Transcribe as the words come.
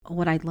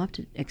what I'd love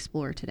to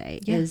explore today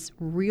is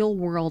real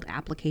world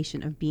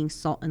application of being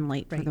salt and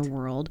light for the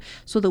world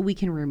so that we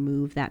can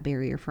remove that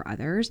barrier for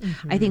others.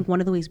 I think one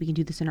of the ways we can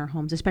do this in our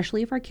homes,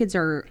 especially if our kids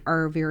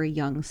are very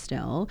young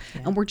still,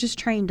 and we're just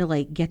trying to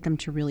like get them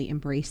to really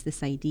embrace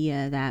this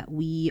idea that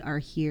we are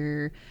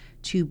here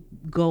to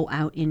go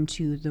out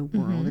into the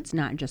world. It's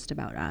not just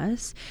about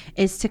us,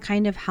 is to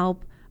kind of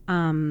help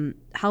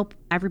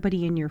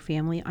everybody in your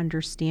family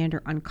understand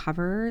or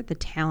uncover the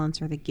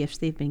talents or the gifts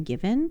they've been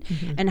given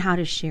and how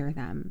to share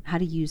them, how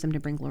to use them to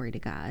bring glory to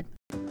God.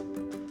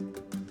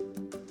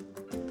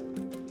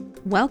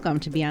 Welcome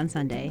to Beyond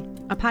Sunday,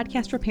 a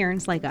podcast for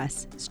parents like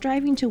us,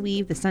 striving to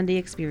weave the Sunday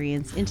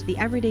experience into the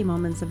everyday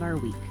moments of our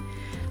week.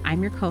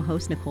 I'm your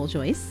co-host, Nicole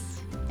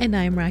Joyce. And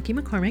I'm Rocky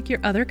McCormick, your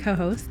other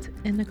co-host.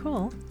 And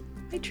Nicole,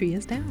 my tree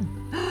is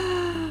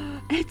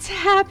down. It's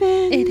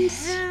happened. It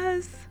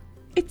has.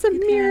 It's a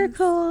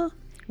miracle.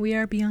 We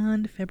are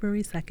beyond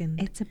February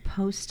 2nd. It's a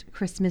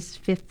post-Christmas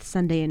fifth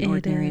Sunday in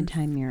Ordinary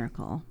Time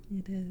miracle.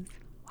 It is.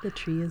 Wow. The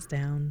tree is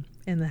down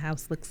and the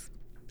house looks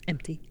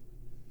empty.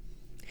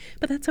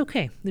 But that's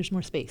okay. There's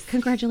more space.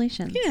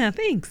 Congratulations. Yeah,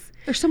 thanks.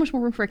 There's so much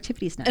more room for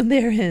activities now. And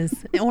there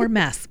is. Or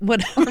mess.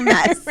 Whatever. Or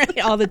mess. Right?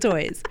 All the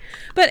toys.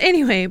 But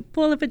anyway,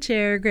 pull up a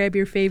chair, grab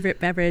your favorite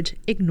beverage,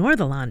 ignore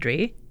the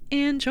laundry,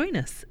 and join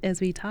us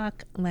as we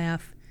talk,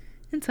 laugh,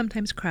 and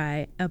sometimes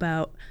cry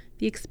about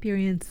the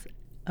experience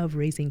of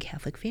raising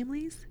Catholic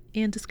families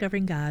and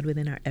discovering God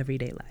within our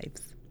everyday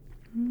lives.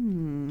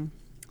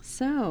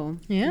 So,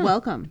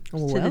 welcome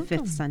to the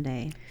fifth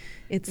Sunday.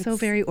 It's so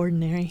very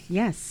ordinary.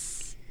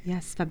 Yes.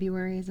 Yes,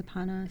 February is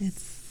upon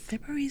us.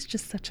 February is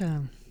just such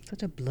a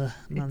blah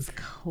month. It's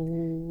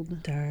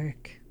cold.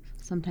 Dark.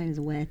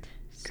 Sometimes wet.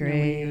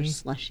 Gray. Snowy or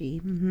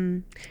slushy.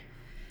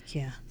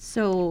 Yeah.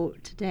 So,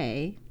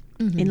 today,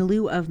 in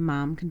lieu of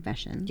mom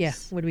confessions. Yeah,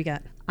 what do we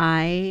got?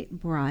 I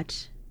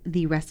brought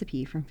the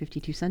recipe from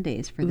 52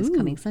 Sundays for this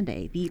coming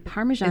Sunday, the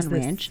Parmesan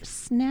Ranch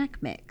snack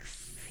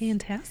mix.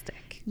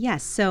 Fantastic.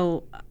 Yes,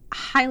 so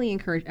highly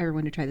encourage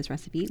everyone to try this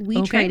recipe.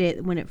 We tried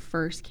it when it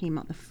first came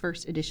out, the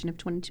first edition of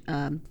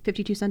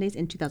 52 Sundays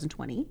in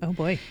 2020. Oh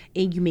boy.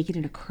 And you make it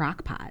in a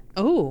crock pot.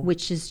 Oh.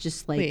 Which is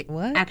just like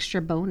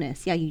extra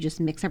bonus. Yeah, you just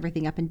mix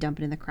everything up and dump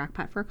it in the crock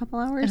pot for a couple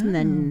hours and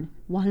then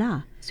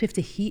voila. So you have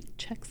to heat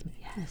Chex Mix.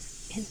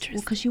 Yes. Interesting.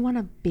 Well, because you want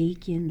to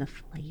bake in the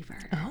flavor.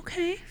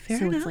 Okay, fair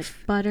enough. So it's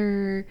like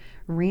butter,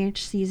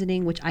 ranch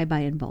seasoning, which I buy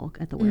in bulk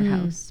at the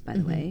warehouse, by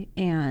the way,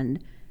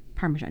 and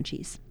Parmesan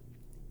cheese.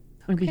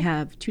 And we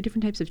have two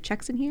different types of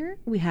Chex in here.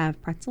 We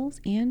have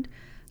pretzels and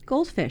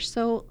goldfish.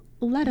 So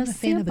let us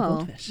sample. I'm a fan of the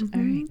goldfish. All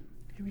right,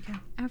 here we go.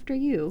 After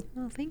you.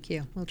 Oh, thank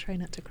you. We'll try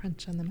not to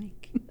crunch on the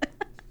mic.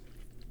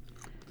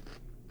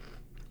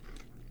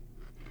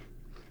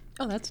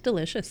 Oh, that's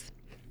delicious.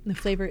 The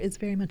flavor is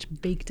very much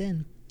baked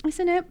in.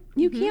 Isn't it?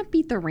 You can't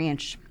beat the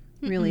ranch,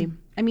 really.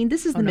 I mean,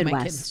 this is the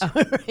Midwest. My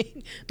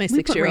right. My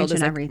 6-year-old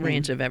is like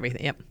ranch of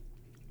everything. Yep.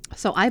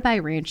 So I buy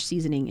ranch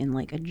seasoning in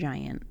like a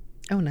giant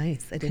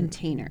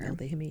container.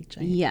 They make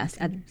giant yes,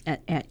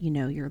 at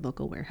your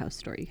local warehouse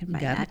store. You can buy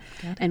that.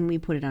 Got it. And we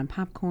put it on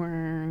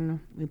popcorn.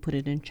 We put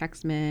it in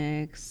Chex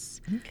Mix.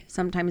 Okay.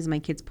 Sometimes my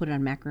kids put it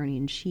on macaroni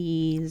and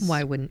cheese.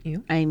 Why wouldn't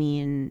you? I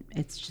mean,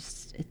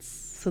 it's...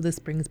 So this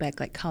brings back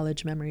like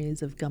college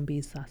memories of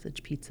Gumby's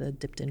sausage pizza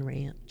dipped in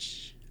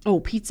ranch. Oh,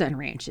 pizza and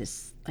ranch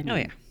is,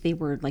 they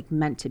were like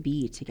meant to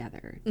be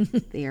together.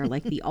 They are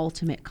like the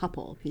ultimate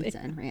couple, pizza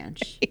and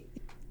ranch.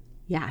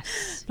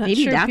 Yes.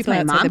 Maybe that's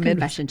my mom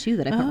confession too,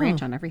 that I put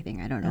ranch on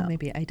everything. I don't know. Oh,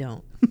 maybe I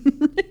don't.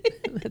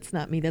 That's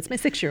not me. That's my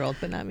 6-year-old,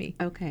 but not me.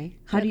 Okay.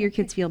 How do your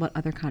kids feel about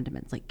other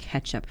condiments, like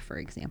ketchup, for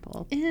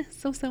example?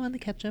 So on the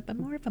ketchup. I'm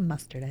more of a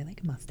mustard. I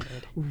like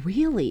mustard.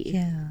 Really?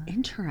 Yeah.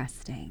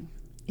 Interesting.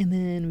 And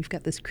then we've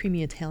got this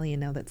creamy Italian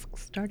now that's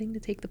starting to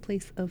take the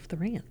place of the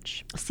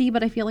ranch. See,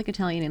 but I feel like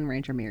Italian and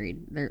ranch are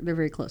married. They're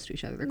very close to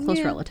each other. They're close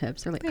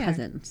relatives. They're like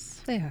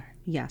cousins. They are.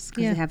 Yes,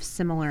 because they have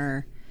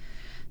similar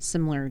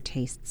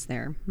tastes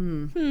there.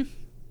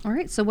 All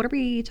right, so what are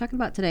we talking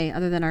about today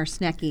other than our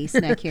snack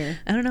here?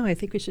 I don't know. I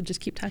think we should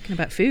just keep talking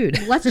about food.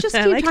 Let's just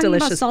keep talking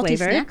about salty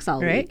snacks all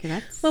week.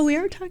 Well, we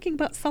are talking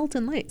about salt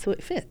and light, so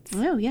it fits.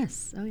 Oh,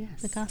 yes.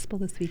 The gospel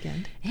this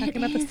weekend. Talking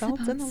about the salt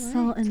and the light.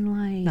 Salt and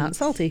light. Not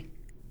salty.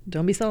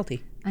 Don't be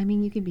salty. I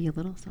mean, you can be a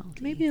little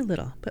salty. Maybe a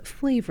little, but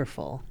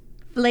flavorful.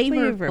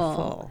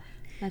 Flavorful.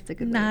 That's a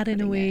good way. Not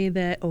in a way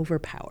that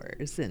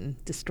overpowers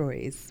and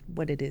destroys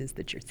what it is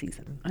that you're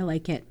seasoning. I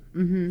like it.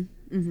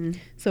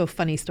 So a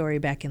funny story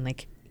back in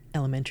like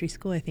elementary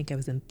school, I think I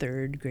was in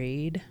 3rd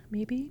grade,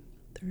 maybe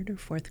 3rd or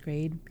 4th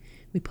grade.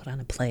 We put on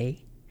a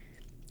play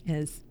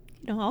as,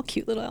 all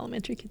cute little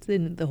elementary kids.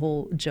 And the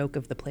whole joke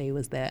of the play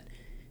was that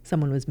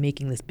someone was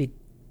making this big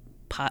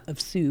pot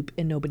of soup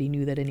and nobody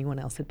knew that anyone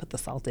else had put the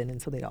salt in,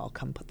 and so they'd all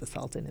come put the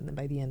salt in, and then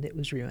by the end it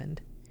was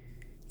ruined.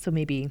 So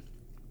maybe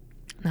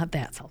not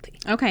that salty.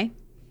 Okay.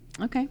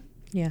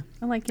 Yeah.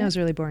 I like that. That was a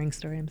really boring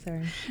story. I'm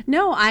sorry.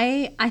 No,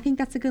 I think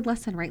that's a good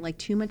lesson, right? Like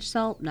too much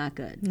salt, not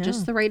good. No,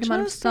 just the right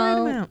amount of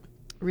salt.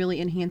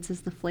 really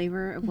enhances the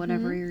flavor of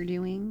whatever you're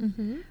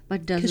doing,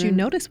 but doesn't. Because you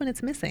notice when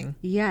it's missing.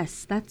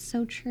 Yes, that's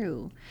so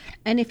true.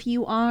 And if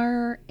you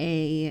are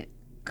a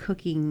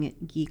cooking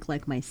geek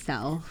like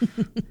myself,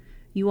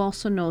 you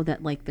also know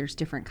that like there's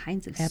different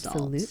kinds of salt.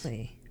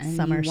 Absolutely.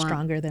 Some are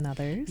stronger than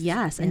others.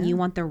 Yes, and you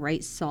want the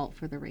right salt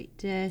for the right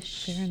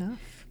dish. Fair enough.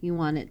 You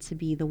want it to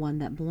be the one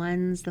that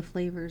blends the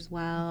flavors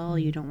well.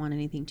 You don't want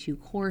anything too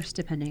coarse,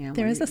 depending on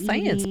there what is a you're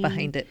science eating.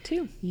 behind it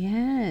too.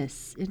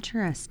 Yes,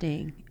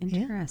 interesting.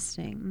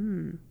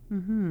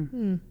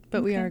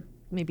 But we are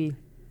maybe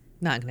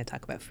not going to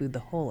talk about food the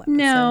whole episode.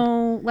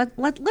 No,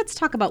 let's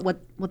talk about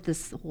what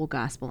this whole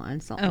gospel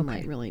on salt and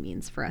light really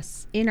means for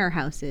us in our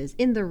houses,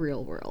 in the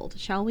real world,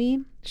 shall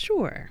we?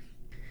 Sure.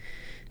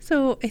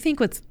 So I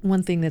think what's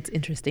one thing that's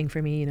interesting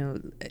for me, I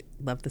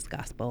love this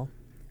gospel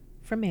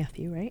from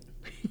Matthew, right?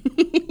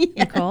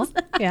 Nicole?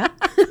 Yeah.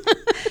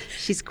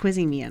 She's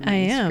quizzing me on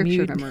my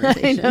scripture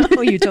memorization. I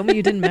know. You told me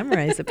you didn't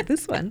memorize it, but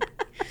this one.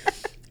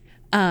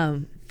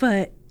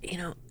 But,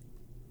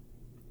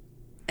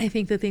 I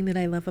think the thing that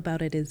I love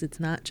about it is it's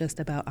not just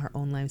about our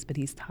own lives, but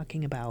he's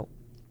talking about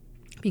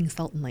being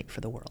salt and light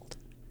for the world.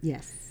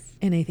 Yes.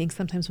 And I think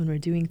sometimes when we're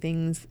doing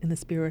things in the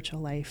spiritual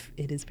life,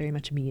 it is very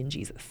much me and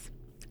Jesus.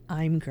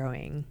 I'm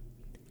growing.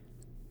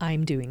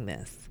 I'm doing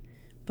this.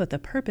 But the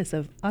purpose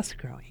of us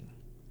growing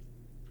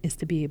is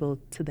to be able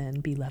to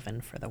then be leaven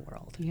for the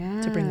world.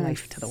 Yes. To bring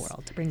life to the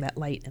world, to bring that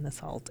light and the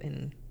salt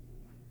and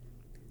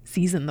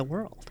season the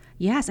world.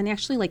 Yes, and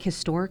actually, like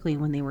historically,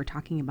 when they were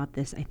talking about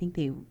this, I think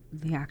they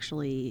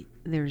actually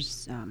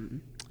there's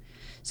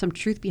some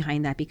truth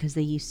behind that, because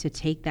they used to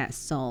take that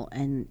salt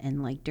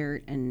and like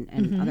dirt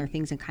and other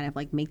things and kind of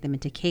like make them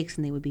into cakes,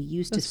 and they would be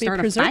used to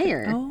start a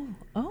fire.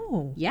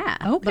 Oh, yeah.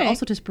 Okay. But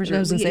also to preserve. I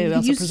was going to say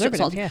also preservative.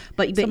 Salt, yeah.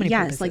 But so yes,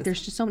 purposes. like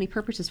there's just so many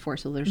purposes for it.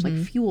 So there's like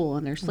fuel,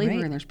 and there's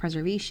flavor, and there's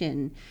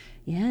preservation.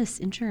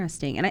 Yes,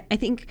 interesting. And I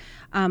think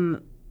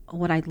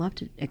what I'd love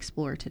to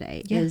explore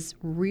today is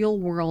real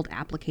world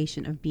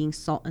application of being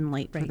salt and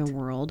light for the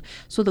world,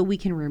 so that we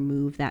can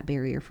remove that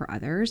barrier for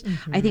others.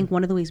 I think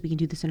one of the ways we can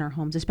do this in our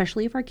homes,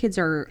 especially if our kids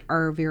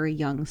are very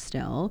young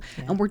still,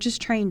 and we're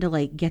just trying to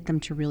like get them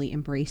to really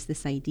embrace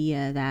this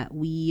idea that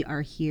we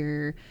are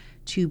here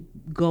to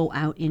go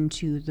out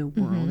into the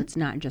world. It's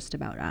not just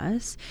about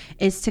us,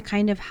 is to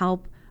kind of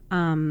help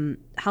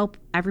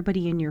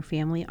everybody in your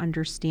family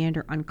understand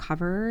or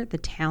uncover the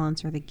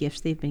talents or the gifts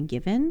they've been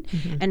given,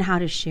 and how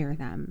to share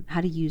them, how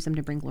to use them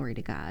to bring glory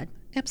to God.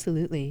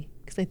 Absolutely.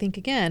 Because I think,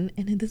 again,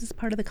 and this is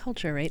part of the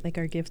culture, right? Like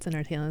our gifts and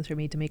our talents are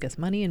made to make us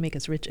money and make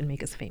us rich and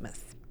make us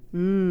famous.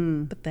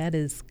 But that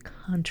is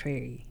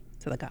contrary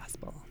to the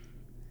gospel.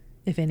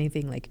 If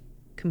anything, like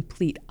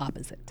complete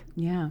opposite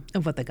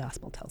of what the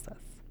gospel tells us,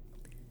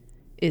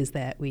 is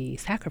that we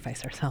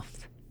sacrifice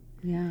ourselves.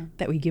 Yeah.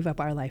 That we give up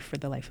our life for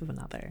the life of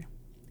another,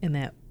 and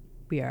that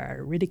we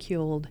are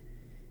ridiculed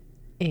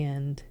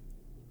and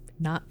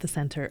not the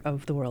center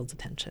of the world's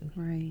attention.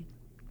 Right.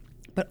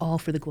 But all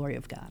for the glory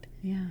of God.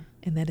 Yeah.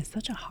 And that is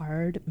such a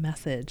hard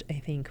message, I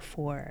think,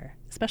 for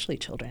especially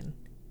children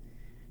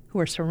who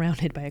are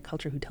surrounded by a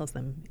culture who tells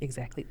them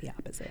exactly the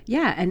opposite.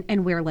 Yeah.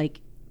 And where like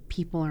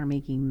people are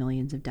making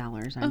millions of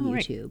dollars on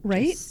YouTube.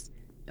 Right. Just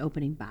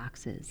opening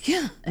boxes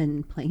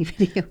and playing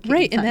video games.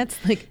 Right. And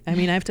that's like, I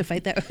mean, I have to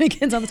fight that with my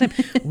kids all the time.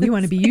 We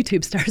want to be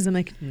YouTube stars. I'm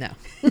like, no,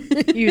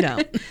 you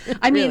don't.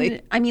 I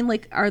mean,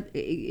 like,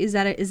 is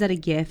that a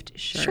gift?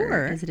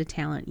 Sure. Is it a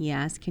talent?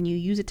 Yes. Can you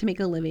use it to make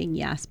a living?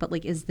 Yes. But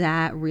like, is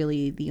that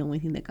really the only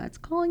thing that God's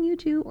calling you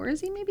to, or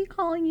is he maybe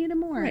calling you to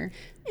more? Right.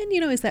 And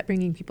is that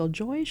bringing people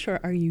joy? Sure.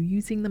 Are you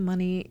using the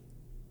money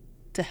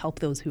to help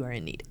those who are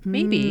in need?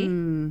 Maybe.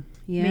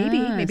 Yes.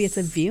 Maybe it's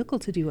a vehicle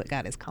to do what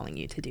God is calling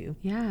you to do.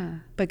 Yeah.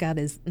 But God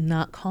is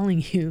not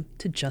calling you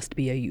to just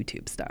be a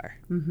YouTube star.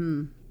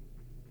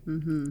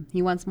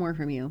 He wants more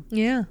from you.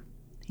 Yeah.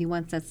 He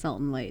wants that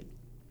salt and light.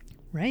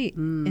 Right.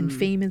 And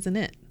fame isn't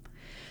it.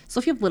 So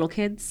if you have little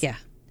kids, yeah,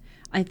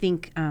 I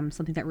think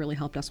something that really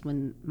helped us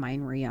when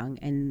mine were young,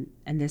 and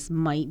this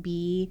might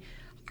be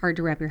hard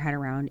to wrap your head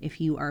around if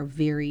you are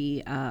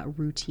very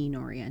routine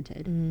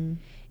oriented,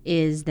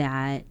 is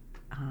that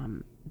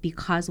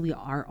because we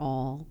are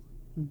all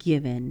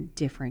given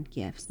different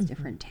gifts,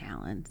 different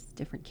talents,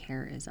 different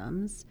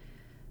charisms,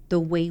 the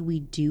way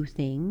we do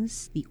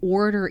things, the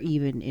order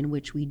even in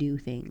which we do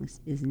things,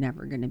 is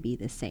never going to be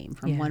the same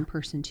from one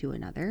person to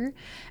another.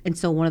 And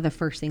so one of the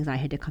first things I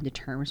had to come to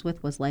terms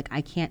with was like, I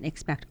can't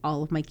expect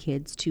all of my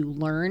kids to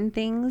learn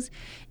things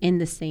in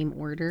the same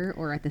order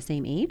or at the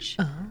same age,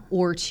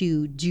 or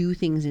to do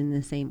things in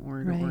the same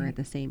order or at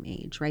the same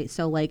age, right?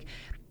 So like,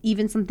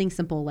 even something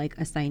simple like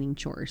assigning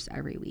chores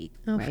every week,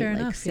 right? Fair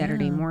like enough,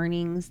 Saturday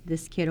mornings,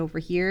 this kid over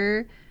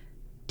here,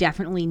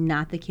 definitely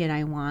not the kid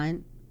I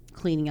want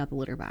cleaning out the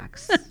litter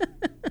box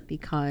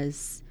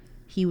because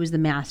he was the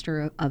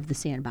master of the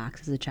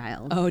sandbox as a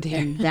child. Oh dear.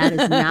 And that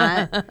is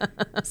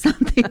not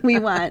something we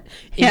want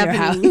in your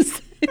happening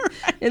house.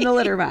 in the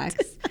litter box.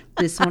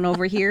 This one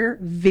over here,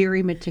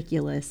 very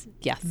meticulous.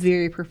 Yes.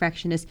 Very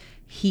perfectionist.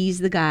 He's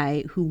the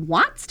guy who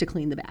wants to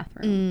clean the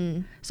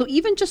bathroom. So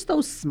even just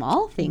those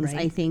small things,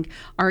 I think,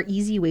 are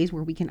easy ways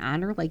where we can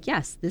honor, like,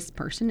 yes, this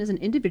person is an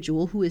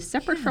individual who is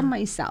separate from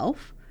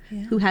myself,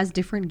 who has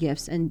different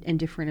gifts and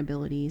different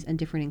abilities and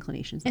different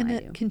inclinations than I do.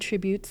 And that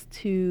contributes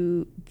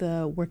to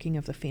the working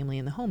of the family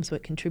in the home. So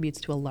it contributes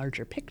to a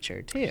larger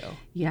picture, too.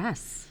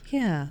 Yes.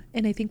 Yeah.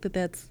 And I think that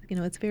that's,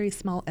 it's very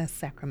small s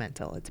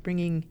sacramental. It's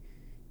bringing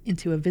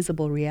into a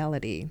visible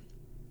reality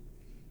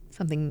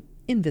something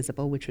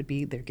invisible, which would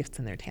be their gifts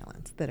and their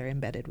talents that are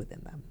embedded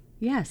within them.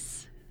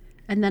 Yes.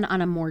 And then on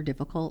a more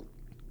difficult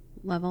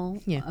level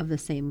of the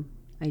same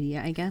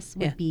idea, I guess,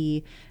 would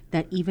be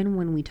that even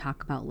when we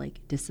talk about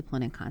like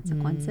discipline and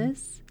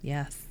consequences,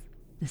 yes,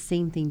 the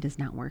same thing does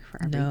not work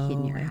for every kid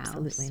in your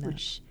house, not.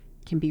 Which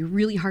can be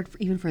really hard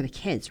even for the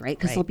kids, right?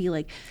 Because they'll be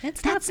like,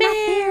 that's not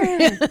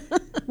fair.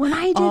 When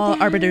I did all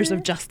that, arbiters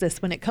of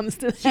justice when it comes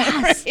to that.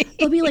 Yes. Right?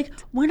 They'll be like,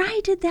 when I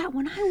did that,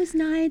 when I was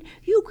 9,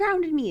 you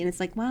grounded me. And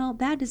it's like, well,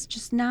 that is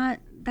just not,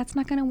 that's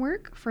not going to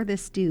work for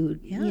this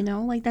dude. Yeah. You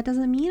know, like that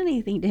doesn't mean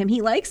anything to him.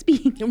 He likes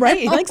being right.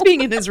 He likes being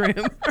in his room.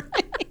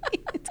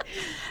 Right.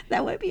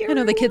 That would be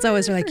a the kids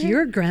always are like,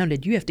 you're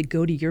grounded. You have to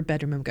go to your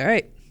bedroom and go, all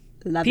right,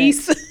 love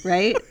peace. It,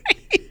 right?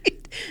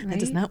 That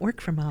does not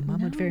work for mom.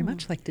 Mom would very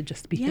much like to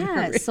just be in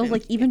her room. So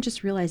like even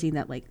just realizing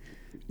that like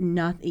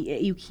nothing,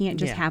 you can't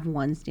just have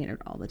one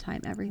standard all the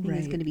time. Everything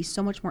is going to be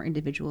so much more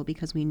individual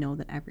because we know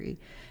that every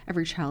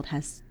child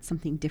has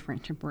something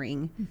different to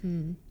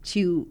bring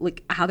to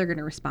like how they're going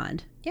to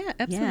respond. Yeah,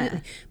 absolutely. Yeah.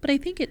 But I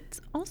think it's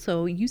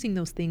also using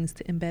those things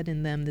to embed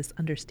in them this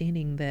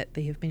understanding that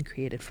they have been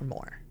created for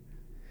more,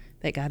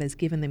 that God has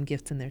given them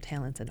gifts and their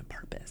talents and a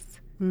purpose.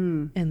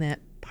 And that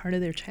part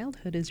of their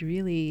childhood is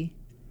really,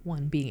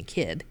 one, being a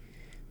kid,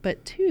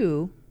 but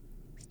 2,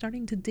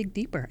 starting to dig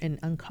deeper and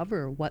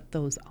uncover what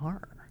those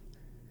are.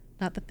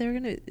 Not that they're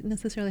going to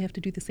necessarily have to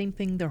do the same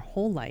thing their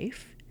whole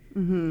life,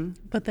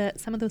 but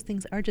that some of those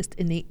things are just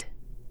innate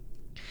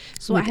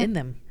within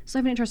them. So I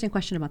have an interesting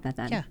question about that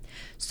then. Yeah.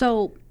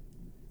 So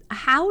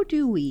how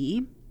do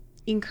we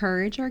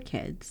encourage our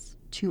kids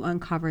to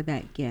uncover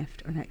that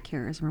gift or that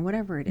charism or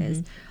whatever it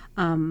is,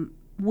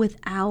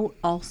 without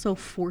also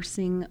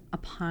forcing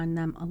upon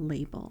them a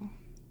label?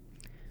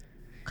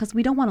 Because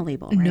we don't want a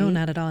label, right? No,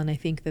 not at all. And I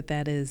think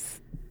that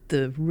is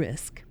the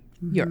risk.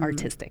 You're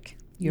artistic.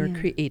 You're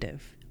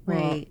creative. Right.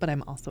 Well, but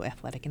I'm also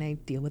athletic. And I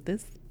deal with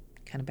this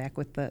kind of back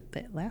with the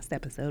last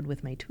episode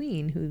with my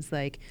tween who's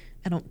like,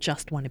 I don't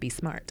just want to be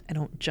smart. I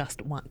don't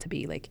just want to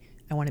be like,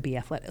 I want to be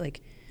athletic.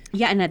 Like,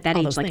 yeah, and at that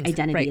age, like things.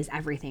 identity is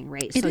everything,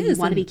 right? It so is,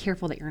 you want to be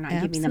careful that you're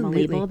not giving them a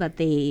label that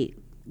they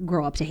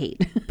grow up to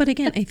hate. But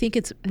again, I think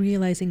it's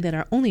realizing that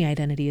our only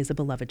identity is a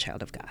beloved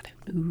child of God.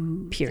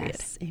 Ooh, period.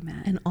 Yes,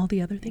 amen. And all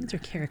the other things are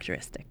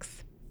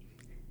characteristics.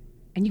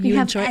 And you can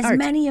have as art.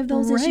 many of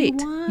those as you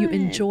want. You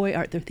enjoy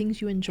art. There are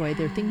things you enjoy.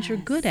 There are things you're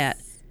good at.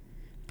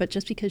 But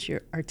just because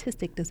you're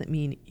artistic doesn't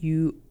mean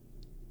you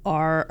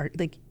are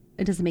like.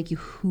 It doesn't make you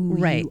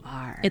who you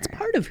are. It's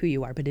part of who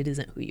you are, but it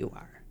isn't who you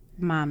are.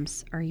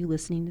 Moms, are you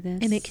listening to this?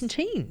 And it can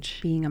change.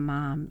 Being a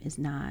mom is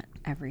not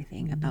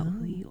everything about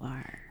who you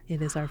are.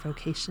 It is our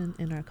vocation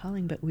and our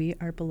calling, but we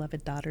are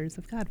beloved daughters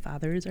of God.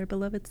 Fathers are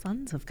beloved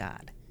sons of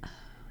God. Oh,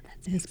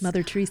 that's His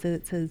Mother Teresa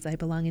that says, I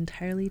belong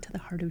entirely to the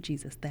heart of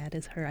Jesus. That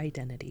is her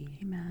identity.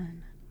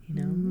 Amen. You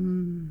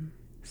know?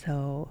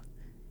 So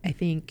I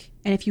think...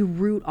 And if you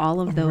root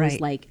all of those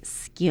like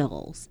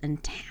skills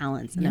and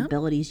talents and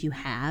abilities you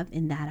have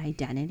in that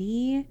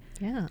identity,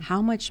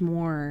 how much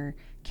more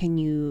can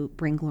you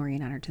bring glory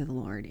and honor to the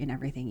Lord in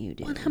everything you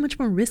do? Well, and how much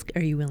more risk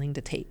are you willing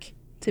to take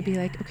to be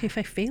like, okay, if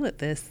I fail at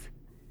this,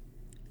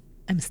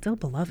 I'm still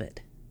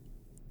beloved.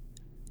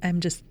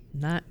 I'm just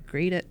not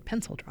great at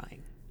pencil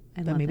drawing.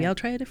 But maybe I'll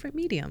try a different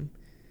medium.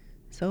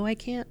 So I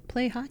can't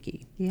play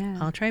hockey. Yeah.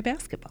 I'll try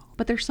basketball.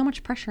 But there's so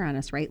much pressure on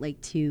us, right? Like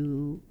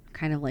to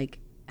kind of like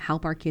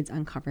help our kids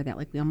uncover that.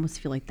 Like we almost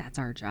feel like that's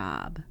our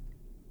job.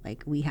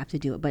 Like we have to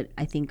do it. But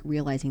I think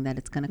realizing that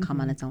it's going to come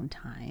on its own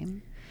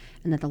time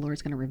and that the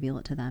Lord's going to reveal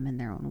it to them in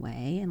their own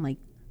way. And like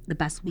the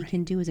best we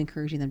can do is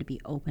encouraging them to be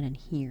open and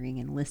hearing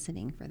and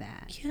listening for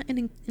that. Yeah,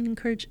 and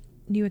encourage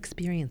new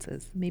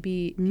experiences.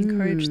 Maybe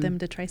encourage them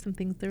to try some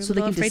things they're a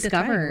little afraid to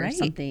try. So they can discover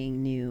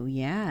something new.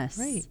 Yes.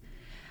 Right.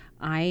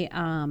 I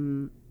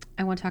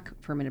want to talk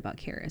for a minute about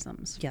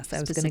charisms. Yes, I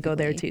was going to go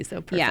there too.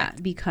 So perfect. Yeah,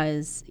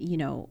 because, you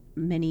know,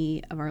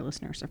 many of our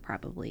listeners have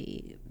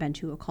probably been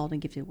to a Called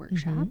and Gifted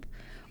workshop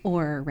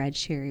or read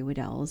Sherry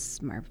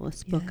Waddell's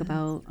marvelous book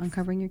about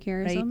uncovering your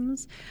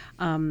charisms.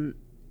 Right.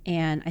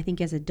 And I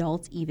think as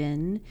adults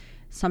even,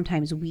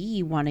 sometimes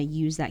we want to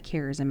use that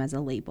charism as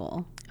a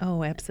label.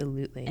 Oh,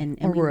 absolutely. And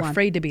or we're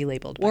afraid to be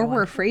labeled by one. Or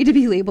we're afraid to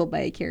be labeled by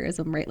a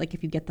charism, right? Like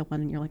if you get the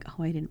one and you're like,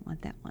 oh, I didn't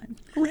want that one.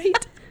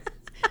 Right.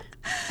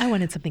 I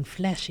wanted something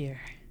flashier.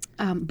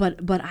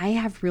 But I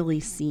have really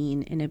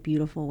seen in a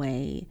beautiful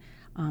way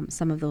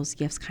some of those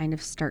gifts kind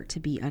of start to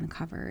be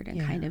uncovered and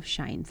kind of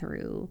shine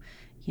through,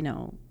 you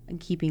know, and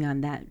keeping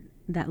on that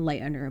that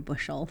light under a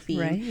bushel theme.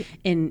 Right.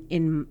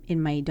 In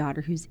my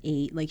daughter who's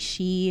 8, like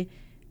she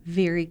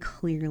very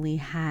clearly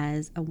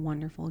has a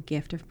wonderful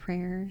gift of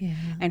prayer. Yeah.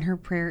 And her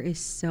prayer is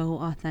so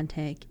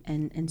authentic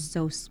and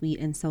so sweet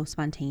and so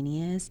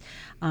spontaneous.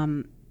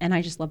 And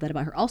I just love that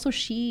about her. Also,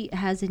 she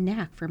has a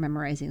knack for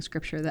memorizing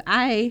scripture that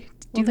I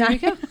do There not. you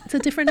go. It's a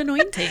different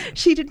anointing.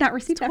 She did not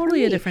receive that from Totally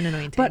me. a different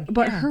anointing.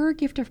 But her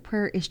gift of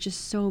prayer is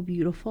just so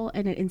beautiful,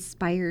 and it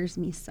inspires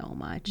me so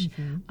much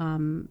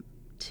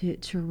to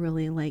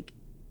really like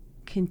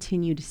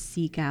continue to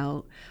seek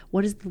out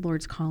what is the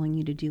Lord's calling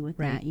you to do with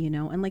that, you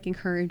know, and like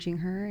encouraging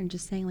her and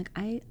just saying like,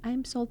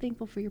 I'm so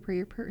thankful for your prayer.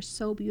 Your prayer is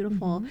so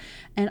beautiful.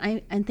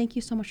 And thank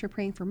you so much for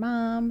praying for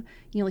mom.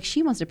 You know, like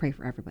she wants to pray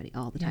for everybody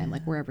all the time,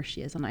 like wherever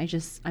she is. And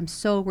I'm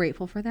so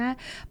grateful for that.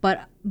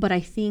 But I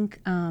think,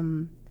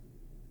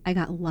 I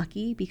got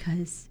lucky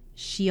because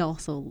she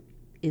also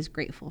is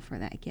grateful for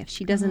that gift.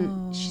 She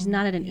doesn't, she's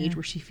not at an age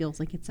where she feels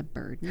like it's a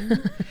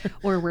burden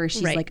or where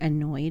she's like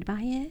annoyed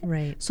by it.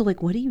 Right. So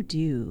like, what do you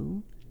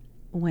do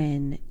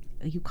when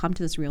you come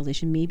to this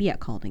realization, maybe at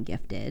Called and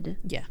Gifted?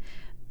 Yeah.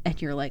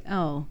 And you're like,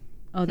 oh,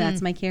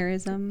 that's my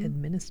charism.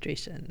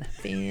 Administration.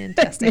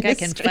 Fantastic. I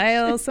can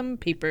file some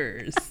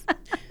papers.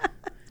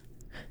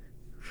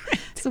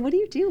 So what do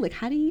you do? Like,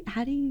 how do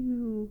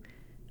you?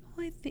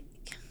 Well, I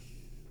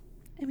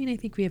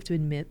think we have to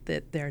admit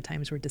that there are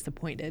times we're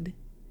disappointed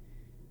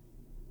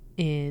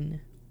in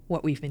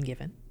what we've been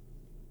given.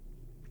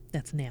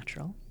 That's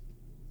natural.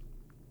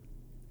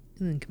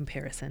 And then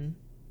comparison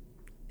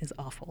is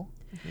awful,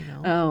 you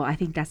know. Oh, I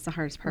think that's the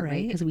hardest part,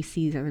 right? Because we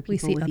see other people. We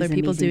see with other these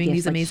people amazing doing gifts,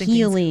 these like amazing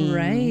healing, things,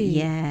 right?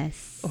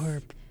 Yes.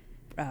 Or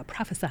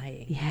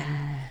prophesying.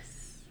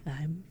 Yes.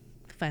 I'm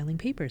filing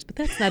papers, but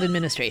that's not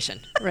administration,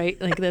 right?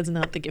 Like that's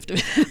not the gift of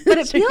administration. But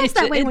it feels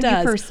that way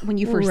when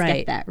you first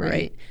right, get that,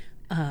 right?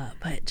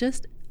 But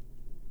just,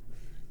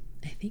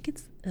 I think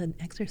it's an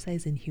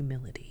exercise in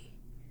humility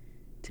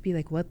to be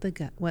like, what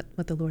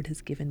the Lord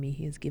has given me,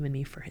 He has given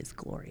me for His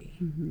glory,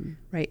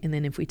 right? And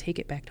then if we take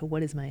it back to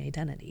what is my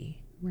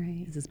identity,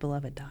 right, as His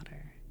beloved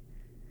daughter,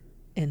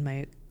 and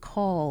my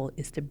call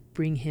is to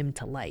bring Him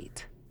to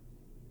light,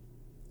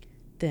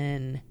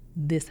 then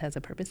this has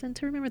a purpose. And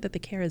to remember that the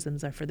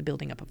charisms are for the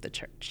building up of the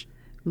church.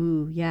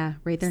 Ooh, yeah,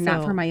 right. They're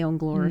not for my own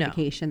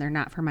glorification. No. They're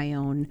not for my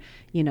own,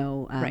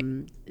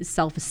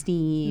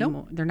 self-esteem.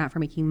 Nope. They're not for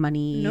making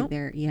money. Nope.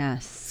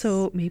 Yes.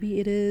 So maybe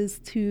it is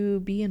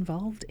to be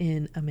involved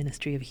in a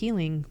ministry of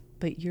healing,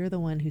 but you're the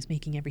one who's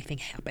making everything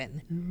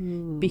happen.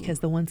 Ooh.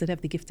 Because the ones that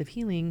have the gift of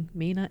healing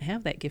may not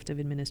have that gift of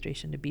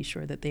administration to be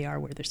sure that they are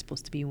where they're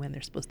supposed to be when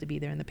they're supposed to be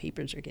there and the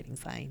papers are getting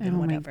signed and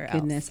whatever else. Oh my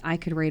goodness. I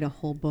could write a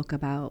whole book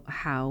about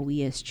how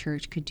we as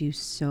church could do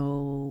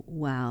so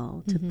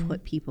well to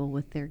put people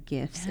with their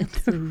gifts in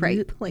the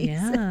right places.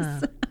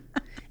 Yeah.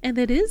 And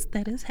that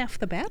is half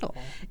the battle.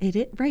 It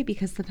is, right,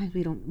 because sometimes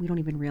we don't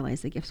even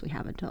realize the gifts we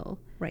have until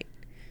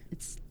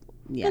it's.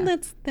 Yeah. And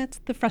that's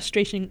the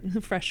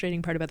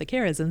frustrating part about the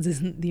charisms.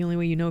 Isn't the only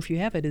way you know if you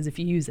have it is if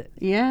you use it.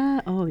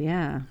 Yeah. Oh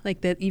yeah. Like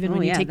that. Even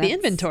when you take the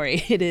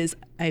inventory, it is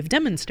I've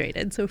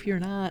demonstrated. So if you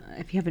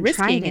haven't risking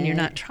tried and you're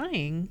not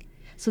trying.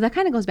 So that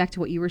kind of goes back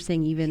to what you were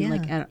saying, even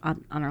like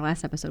on our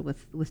last episode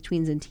with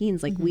tweens and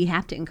teens. Like we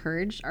have to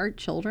encourage our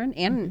children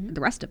and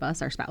the rest of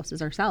us, our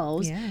spouses,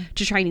 ourselves,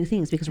 to try new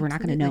things because we're not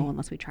going to know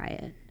unless we try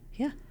it.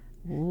 Yeah.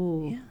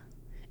 Ooh. Yeah.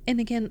 And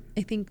again,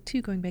 I think,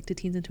 too, going back to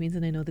teens and tweens,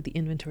 and I know that the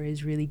inventory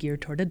is really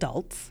geared toward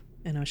adults.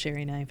 I know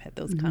Sherry and I have had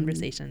those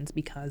conversations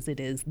because it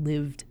is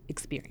lived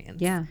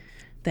experience. Yeah.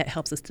 That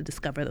helps us to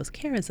discover those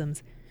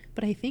charisms.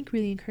 But I think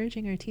really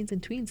encouraging our teens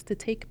and tweens to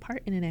take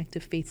part in an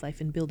active faith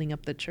life in building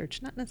up the church,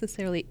 not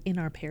necessarily in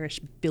our parish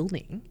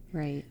building,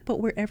 right, but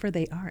wherever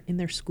they are, in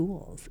their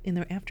schools, in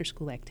their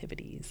after-school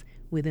activities,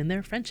 within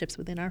their friendships,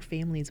 within our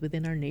families,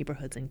 within our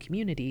neighborhoods and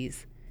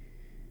communities,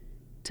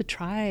 to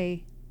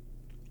try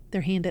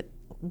their hand at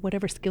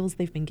whatever skills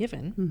they've been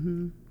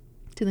given,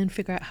 to then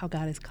figure out how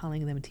God is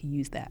calling them to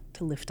use that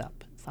to lift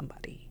up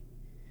somebody.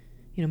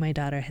 You know, my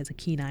daughter has a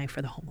keen eye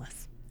for the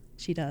homeless.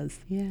 She does.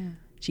 Yeah.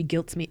 She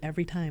guilts me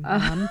every time.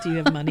 Mom, do you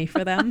have money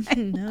for them?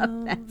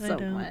 No, I so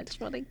don't. Much.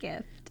 What a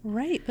gift.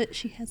 Right, but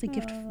she has a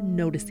gift for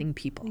noticing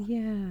people.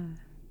 Yeah.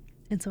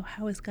 And so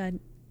how is God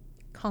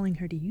calling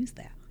her to use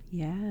that?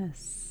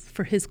 Yes.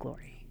 For His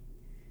glory.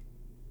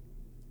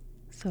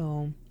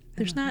 So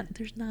there is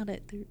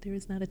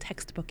not a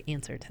textbook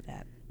answer to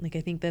that. Like,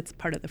 I think that's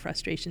part of the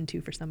frustration too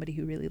for somebody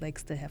who really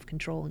likes to have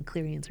control and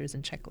clear answers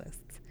and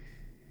checklists.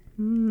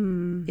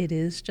 It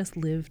is just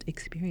lived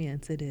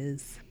experience. It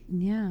is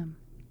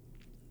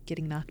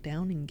getting knocked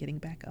down and getting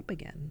back up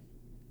again.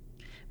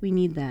 We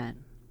need that.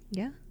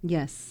 Yeah.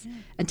 Yes. Yeah.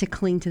 And to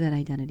cling to that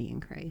identity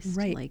in Christ.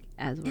 Right. Like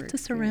as we're and to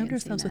surround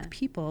ourselves with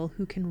people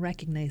who can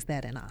recognize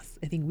that in us.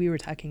 I think we were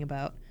talking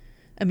about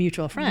a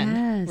mutual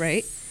friend,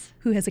 right?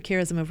 Who has a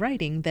charism of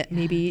writing that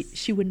maybe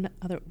she wouldn't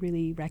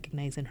really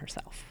recognize in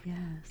herself.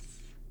 Yes.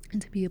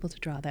 And to be able to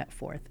draw that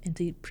forth and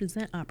to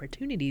present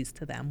opportunities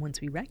to them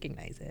once we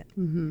recognize it,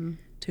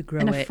 to grow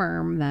and it.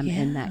 affirm them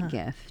in that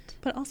gift.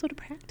 But also to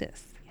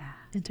practice. Yeah.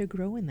 And to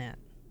grow in that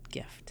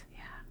gift.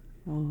 Yeah.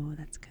 Oh,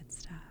 that's good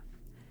stuff.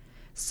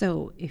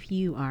 So if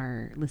you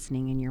are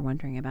listening and you're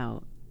wondering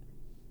about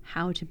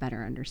how to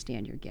better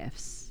understand your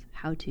gifts,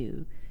 how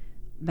to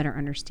better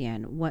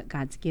understand what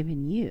God's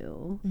given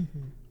you,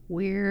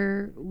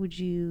 where would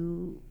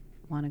you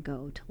want to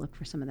go to look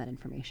for some of that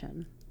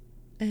information?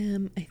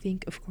 I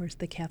think, of course,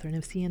 the Catherine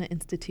of Siena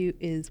Institute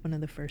is one of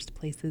the first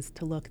places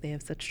to look. They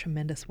have such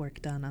tremendous work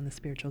done on the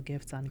spiritual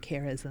gifts, on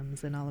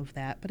charisms and all of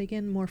that. But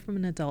again, more from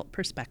an adult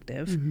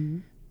perspective.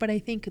 But I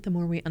think the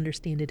more we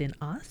understand it in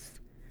us,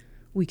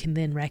 we can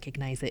then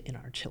recognize it in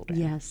our children.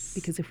 Yes.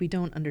 Because if we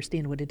don't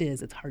understand what it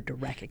is, it's hard to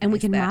recognize. And we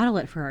can model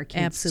it for our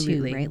kids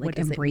Absolutely. too, right? Like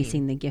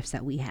embracing the gifts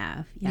that we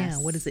have. Yes.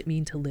 Yeah. What does it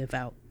mean to live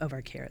out of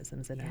our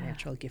charisms and our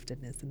natural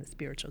giftedness and the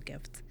spiritual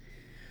gifts?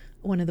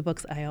 One of the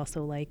books I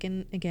also like,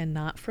 and again,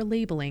 not for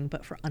labeling,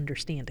 but for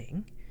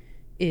understanding,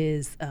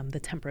 is The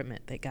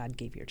Temperament That God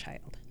Gave Your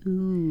Child.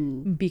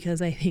 Ooh.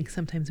 Because I think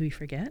sometimes we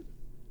forget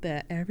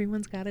that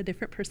everyone's got a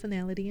different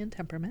personality and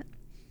temperament.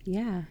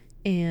 Yeah.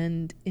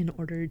 And in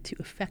order to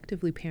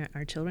effectively parent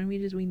our children, we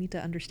need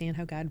to understand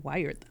how God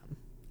wired them.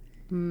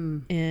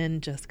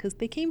 And just because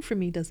they came from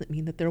me doesn't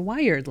mean that they're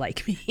wired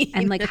like me.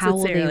 And like how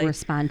will they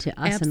respond to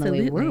us and the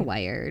way we're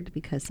wired?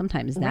 Because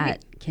sometimes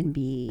that can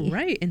be...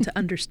 Right. And to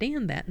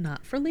understand that,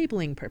 not for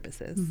labeling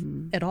purposes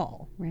at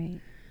all. Right.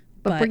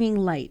 But bringing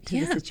light to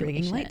the situation.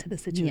 Bringing light to the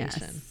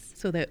situation. Yes.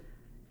 So that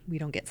we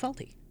don't get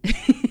salty.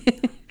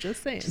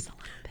 Just saying. Just a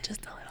little bit.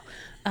 Just a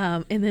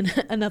little. And then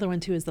another one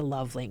too is the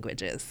love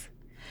languages.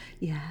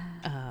 Yeah.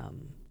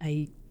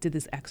 I did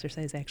this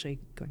exercise, actually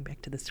going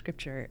back to the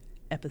scripture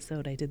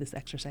episode, I did this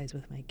exercise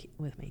with my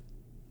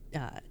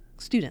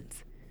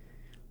students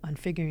on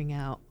figuring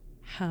out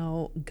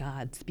how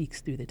God speaks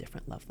through the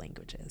different love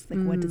languages.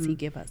 Like, what does he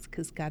give us?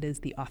 Because God is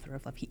the author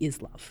of love. He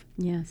is love.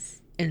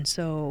 Yes. And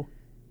so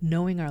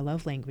knowing our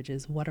love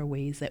languages, what are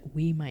ways that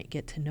we might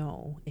get to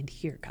know and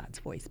hear God's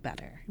voice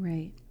better?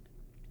 Right.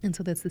 And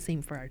so that's the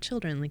same for our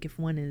children. Like if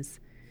one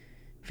is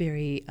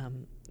very,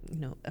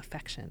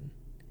 affection,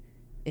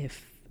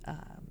 if,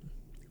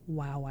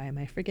 why am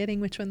I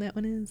forgetting which one that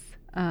one is?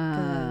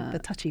 The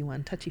touchy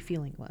one,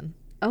 touchy-feeling one.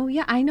 Oh,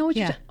 yeah, I know what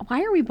you're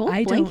why are we both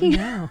blanking? Don't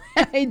know.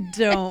 I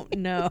don't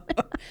know.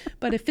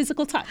 But a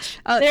physical touch.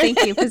 Oh,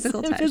 thank you,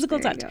 physical touch. Physical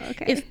touch.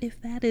 Okay.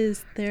 If that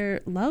is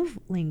their love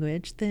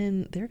language,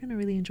 then they're going to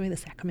really enjoy the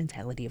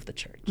sacramentality of the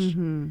church,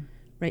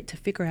 right? To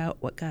figure out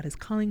what God is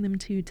calling them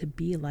to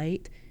be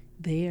light.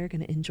 They are going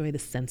to enjoy the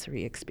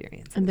sensory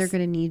experiences. And they're going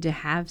to need to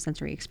have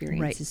sensory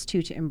experiences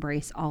too, to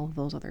embrace all of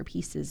those other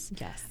pieces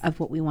of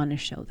what we want to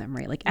show them,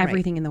 right? Like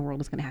everything in the world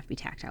is going to have to be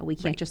tactile. We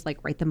can't just like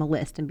write them a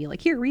list and be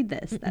like, here, read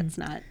this. That's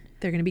not.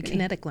 They're going to be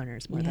kinetic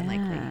learners more than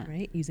likely,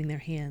 right? Using their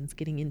hands,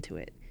 getting into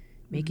it,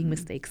 making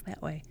mistakes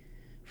that way.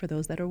 For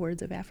those that are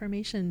words of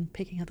affirmation,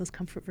 picking out those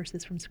comfort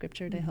verses from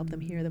scripture to help them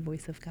hear the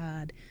voice of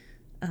God.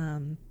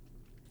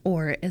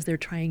 Or as they're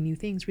trying new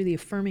things, really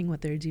affirming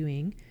what they're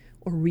doing,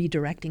 or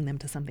redirecting them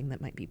to something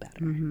that might be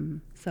better.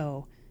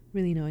 So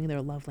really knowing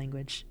their love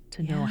language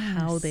to know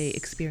how they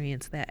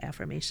experience that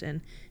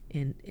affirmation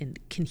and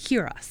can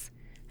hear us.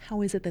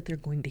 How is it that they're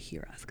going to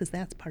hear us? Because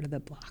that's part of the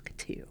block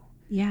too.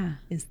 Yeah.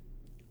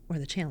 Or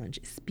the challenge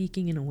is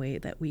speaking in a way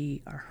that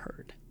we are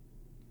heard.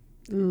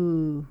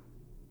 Ooh.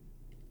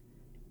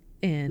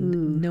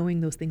 And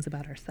knowing those things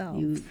about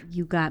ourselves.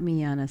 You got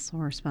me on a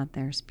sore spot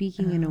there.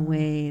 Speaking in a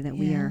way that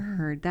we are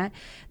heard.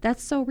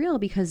 That's so real,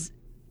 because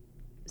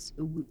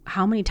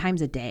how many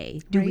times a day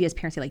do we as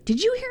parents say, like,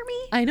 did you hear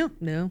me? I know.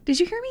 No. Did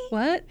you hear me?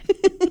 What?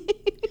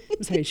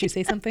 I'm sorry, did you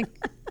say something?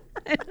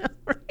 I know,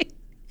 right?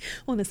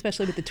 Well, and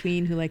especially with the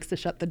tween who likes to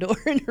shut the door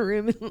in her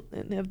room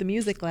and have the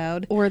music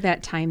loud. Or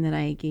that time that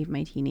I gave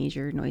my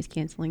teenager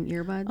noise-canceling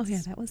earbuds. Oh,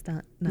 yeah, that was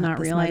not the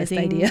realizing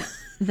idea.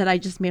 that I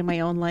just made my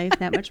own life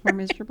that much more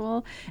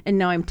miserable. And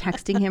now I'm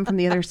texting him from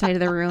the other side of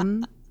the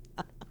room.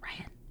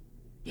 Ryan,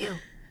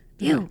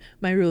 you.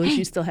 My rule is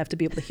you still have to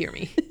be able to hear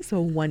me. So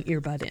one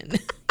earbud in.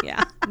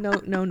 Yeah.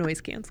 No noise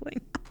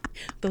canceling.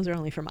 Those are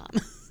only for mom.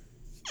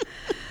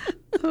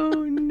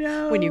 Oh,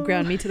 no. When you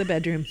ground me to the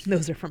bedroom,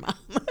 those are for mom.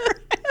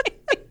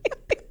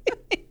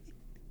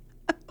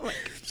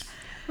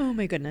 Oh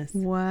my goodness.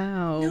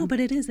 Wow. No, but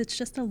it is. It's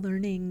just a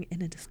learning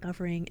and a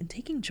discovering and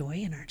taking joy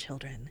in our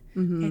children.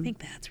 I think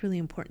that's really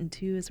important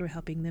too, as we're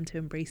helping them to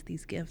embrace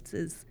these gifts,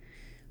 is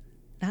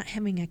not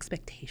having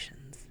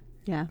expectations.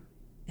 Yeah.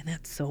 And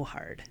that's so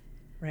hard,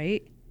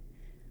 right?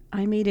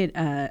 I made it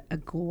a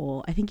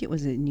goal. I think it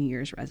was a New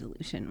Year's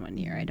resolution one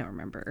year. I don't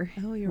remember.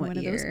 Oh, you're one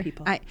of those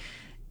people.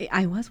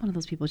 I was one of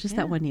those people just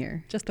that one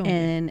year. Just the one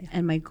year.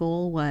 And my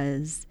goal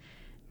was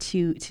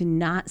to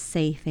not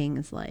say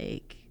things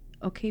like,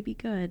 okay, be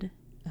good.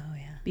 Oh,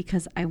 yeah.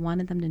 Because I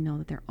wanted them to know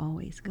that they're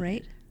always good.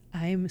 Right.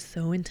 I'm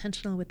so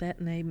intentional with that,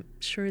 and I'm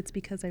sure it's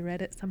because I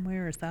read it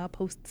somewhere or saw a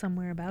post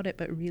somewhere about it,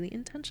 but really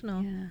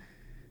intentional. Yeah.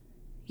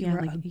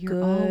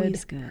 You're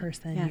always good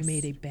person. Yes. You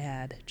made a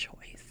bad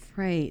choice.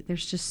 Right.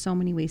 There's just so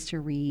many ways to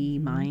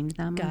remind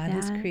them God of that.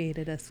 has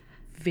created us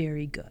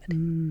very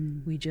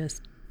good. We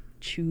just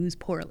choose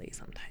poorly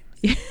sometimes.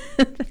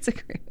 That's a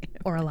great way.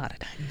 Or a lot of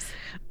times.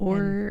 Or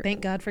and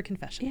thank God for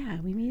confession. Yeah,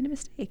 we made a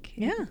mistake.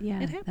 Yeah,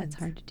 yeah, it happens. That's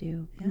hard to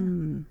do.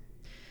 Yeah.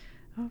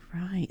 All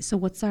right. So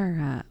what's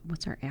our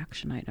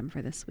action item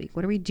for this week?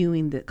 What are we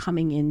doing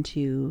coming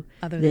into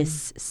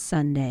this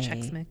Sunday?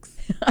 Chex Mix.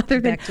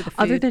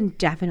 other than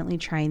definitely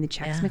trying the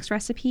Chex Mix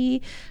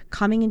recipe,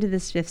 coming into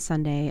this fifth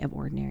Sunday of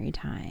Ordinary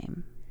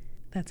Time.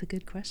 That's a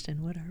good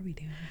question. What are we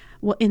doing?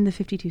 Well, in the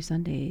 52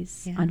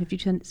 Sundays on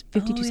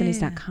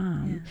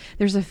 52sundays.com,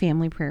 there's a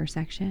family prayer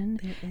section.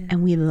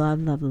 And we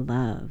love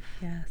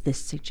this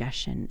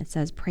suggestion. It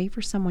says, pray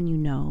for someone you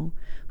know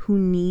who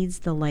needs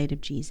the light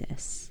of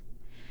Jesus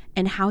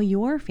and how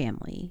your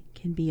family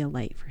can be a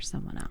light for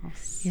someone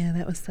else. Yeah,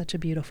 that was such a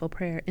beautiful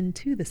prayer. And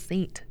to the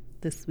saint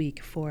this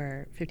week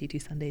for 52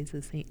 Sundays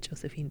is Saint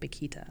Josephine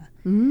Bakhita.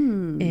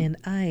 And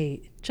I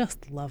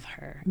just love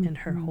her and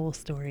her whole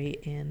story.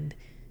 And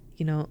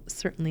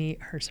certainly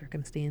her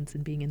circumstance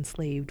in being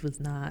enslaved was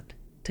not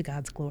to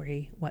God's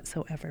glory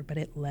whatsoever, but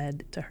it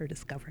led to her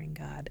discovering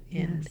God.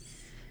 And,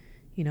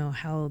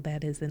 how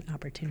that is an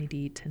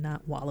opportunity to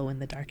not wallow in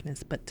the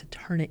darkness, but to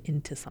turn it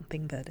into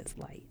something that is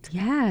light.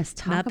 Yes.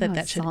 Not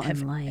that should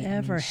have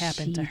ever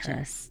happened to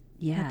her.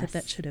 Not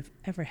that should have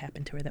ever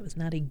happened to her. That was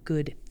not a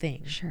good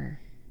thing. Sure.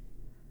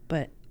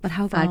 But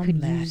how God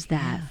could use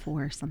that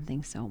for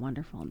something so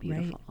wonderful and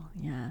beautiful. Right.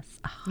 Yes.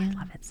 Oh, I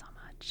love it so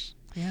much.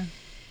 Yeah.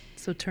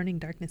 So turning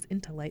darkness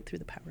into light through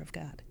the power of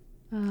God.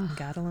 And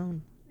God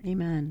alone.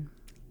 Amen.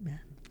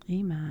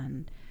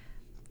 Amen.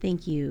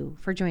 Thank you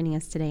for joining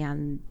us today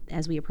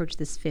as we approach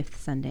this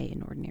fifth Sunday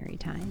in Ordinary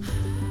Time.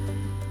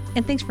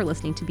 And thanks for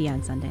listening to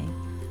Beyond Sunday.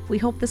 We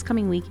hope this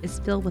coming week is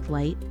filled with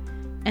light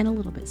and a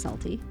little bit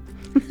salty.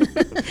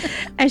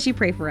 As you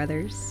pray for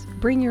others,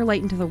 bring your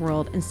light into the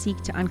world and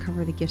seek to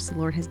uncover the gifts the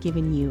Lord has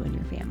given you and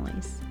your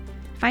families.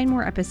 Find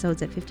more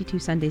episodes at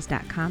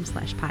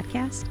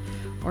 52sundays.com/podcast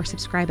or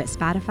subscribe at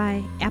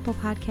Spotify, Apple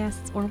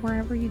Podcasts, or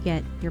wherever you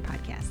get your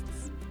podcasts.